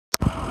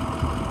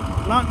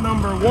Lot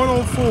number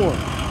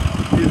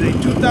 104 is a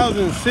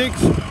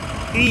 2006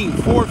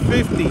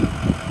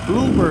 E-450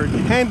 Bluebird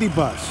Handy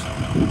Bus.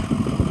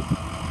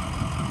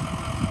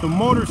 The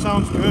motor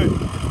sounds good.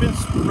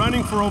 It's been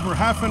running for over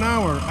half an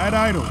hour at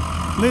idle.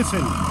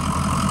 Listen.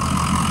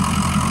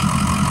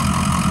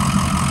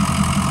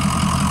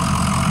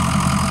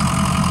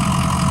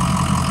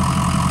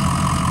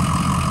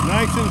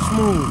 Nice and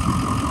smooth.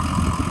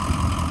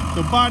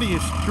 The body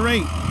is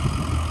straight.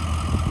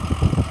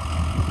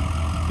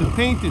 The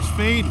paint is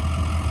faded.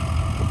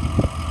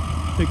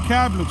 The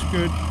cab looks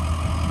good.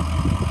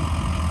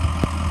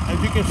 As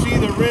you can see,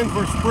 the rims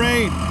were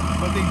sprayed,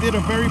 but they did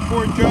a very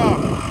poor job.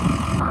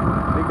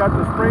 They got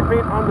the spray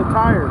paint on the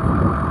tires.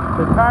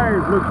 The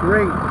tires look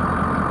great.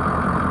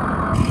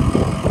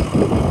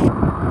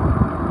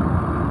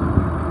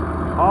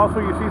 Also,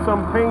 you see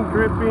some paint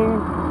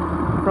dripping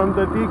from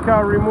the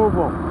decal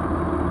removal.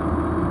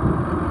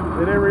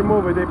 They didn't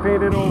remove it, they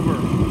painted over.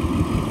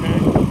 Okay?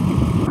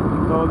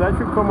 So that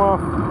should come off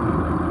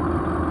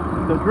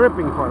the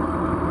dripping part.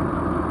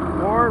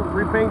 Or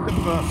repaint the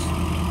bus.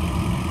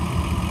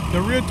 The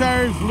rear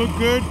tires look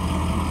good,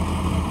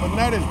 but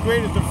not as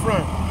great as the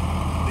front.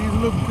 These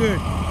look good.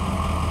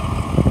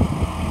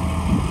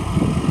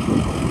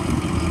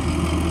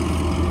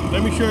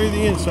 Let me show you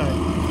the inside.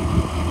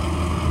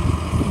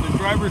 The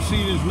driver's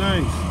seat is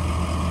nice.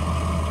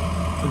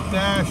 The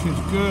dash is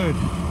good.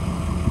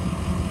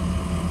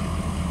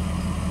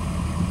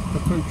 The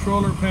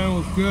controller panel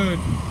is good.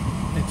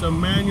 It's a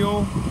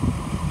manual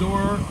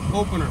door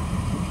opener.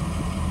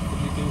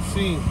 As you can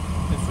see,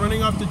 it's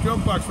running off the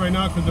jump box right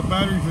now because the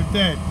batteries are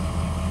dead.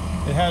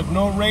 It has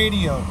no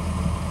radio.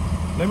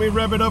 Let me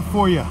rev it up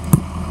for you.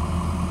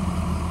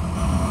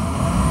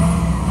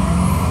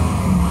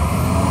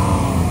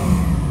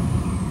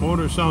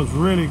 Motor sounds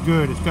really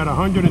good. It's got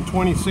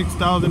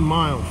 126,000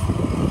 miles.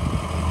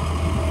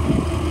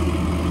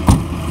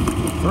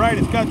 Alright,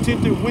 it's got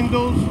tinted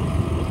windows.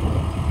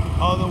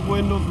 All the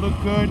windows look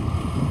good.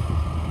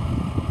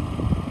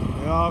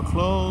 They're all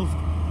closed.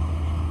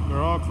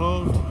 They're all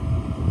closed.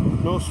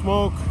 No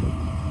smoke.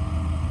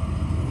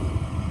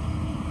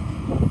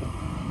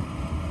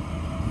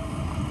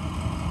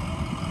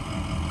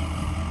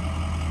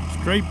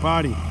 Straight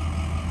body.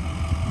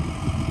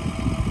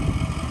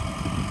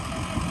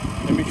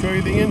 Let me show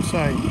you the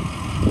inside.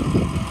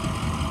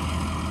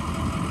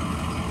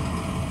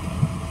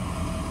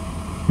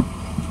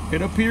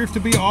 It appears to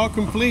be all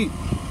complete,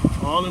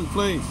 all in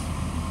place.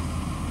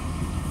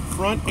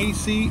 Front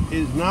AC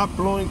is not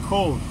blowing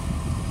cold,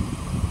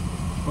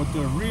 but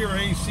the rear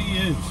AC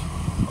is.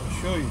 I'll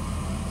show you.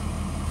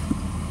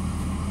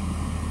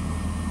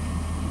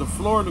 The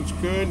floor looks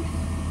good.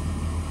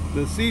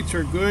 The seats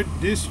are good.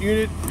 This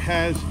unit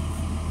has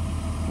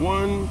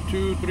 1,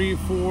 2, 3,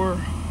 4,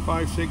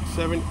 5, 6,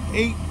 7,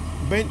 8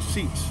 bench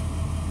seats.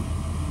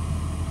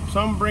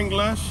 Some bring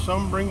less,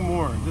 some bring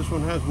more. This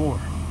one has more.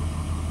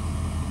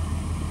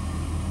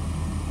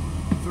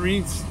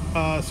 3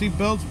 seat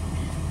belts,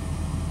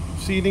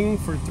 seating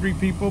for 3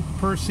 people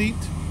per seat.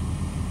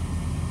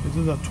 This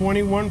is a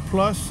 21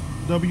 plus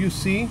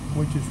WC,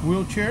 which is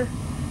wheelchair.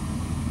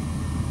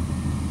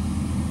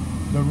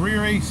 The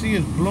rear AC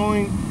is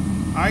blowing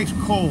ice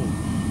cold.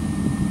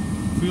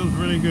 Feels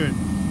really good.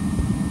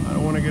 I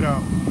don't want to get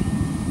out,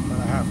 but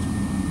I have to.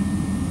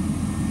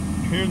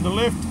 Here's the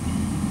lift.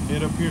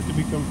 It appears to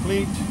be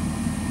complete.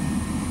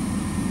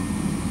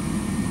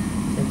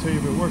 I can't tell you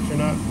if it works or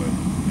not, but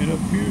it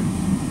appears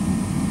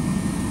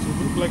to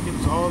look like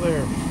it's all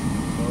there.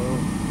 So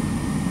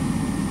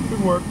it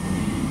could work.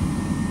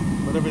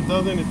 But if it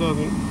doesn't, it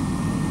doesn't.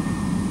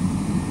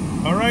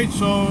 Alright,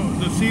 so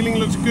the ceiling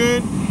looks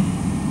good.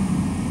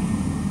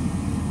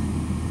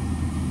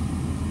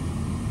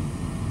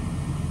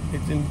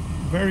 It's in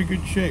very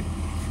good shape.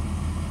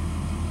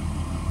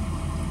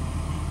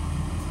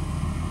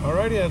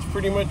 Alrighty, that's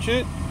pretty much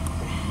it.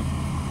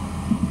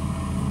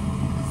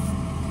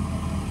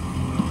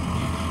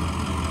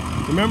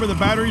 Remember, the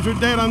batteries are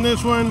dead on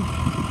this one,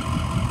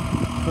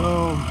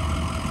 so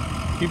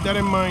keep that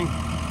in mind.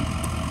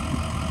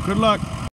 Good luck.